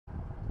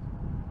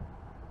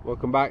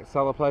Welcome back,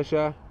 Salah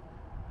Pleasure.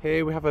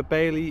 Here we have a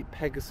Bailey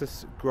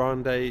Pegasus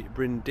Grande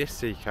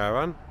Brindisi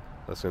caravan.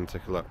 Let's go and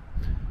take a look.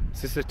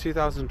 This is a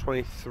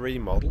 2023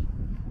 model,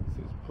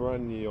 so it's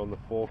brand new on the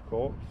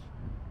forecourt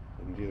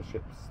in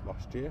dealerships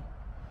last year.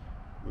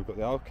 We've got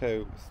the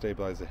Alco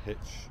stabiliser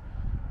hitch,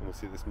 and we'll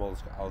see this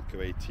model's got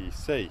Alco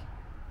ATC.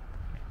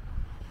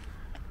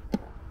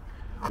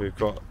 We've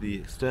got the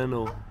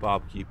external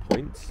barbecue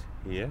points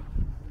here.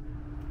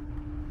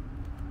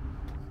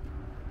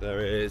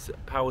 There is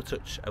Power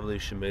Touch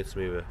Evolution Motor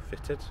Smoother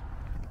fitted.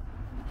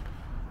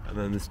 And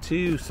then there's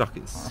two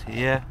sockets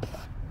here.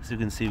 So you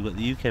can see we've got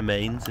the UK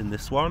mains in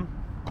this one.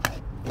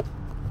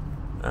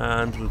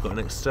 And we've got an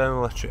external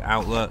electric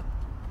outlet.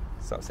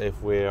 So that's if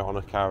we're on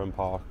a caravan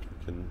park,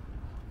 we can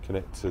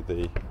connect to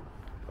the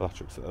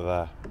electrics that are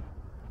there.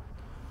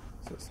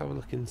 So let's have a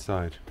look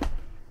inside.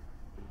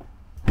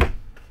 So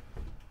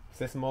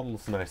this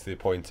model's nicely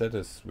appointed,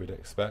 as we'd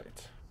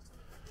expect.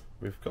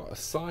 We've got a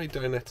side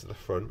dinette at the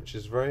front, which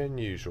is very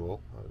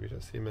unusual. We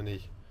don't see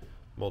many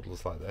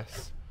models like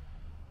this.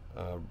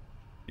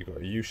 You've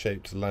got a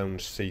U-shaped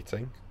lounge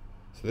seating,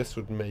 so this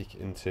would make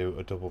into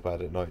a double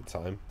bed at night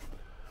time.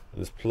 And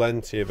there's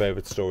plenty of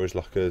overhead storage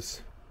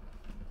lockers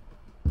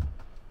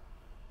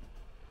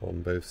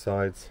on both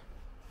sides.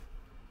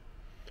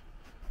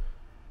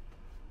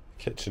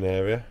 Kitchen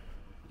area,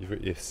 you've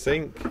got your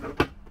sink,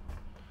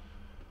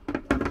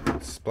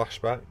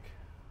 splashback,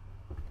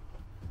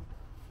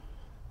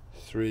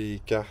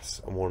 3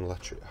 gas and 1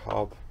 electric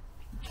hob,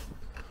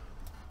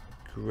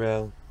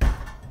 grill,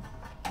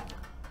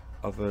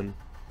 oven,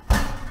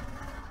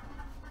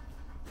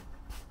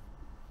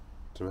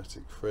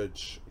 domestic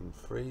fridge and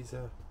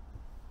freezer.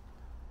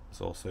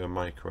 There's also a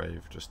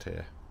microwave just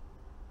here.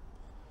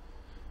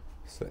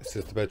 So this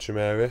is the bedroom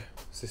area.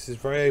 So this is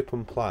very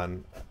open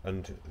plan,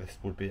 and this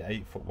would be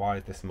 8 foot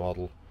wide, this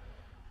model.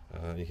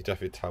 You can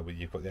definitely tell that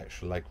you've got the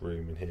extra leg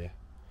room in here.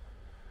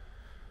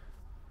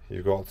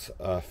 You've got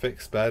a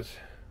fixed bed,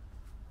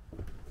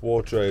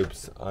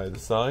 wardrobes either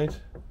side,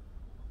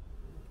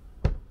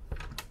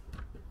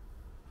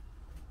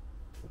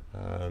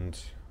 and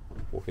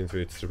walking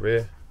through to the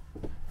rear,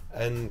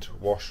 and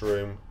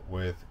washroom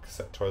with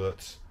cassette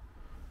toilets,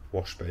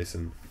 wash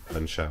basin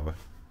and shower.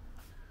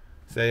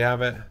 So there you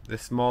have it.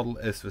 This model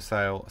is for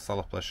sale at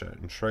Salah Pleasure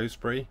in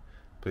Shrewsbury.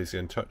 Please get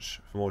in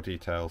touch for more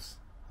details.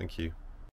 Thank you.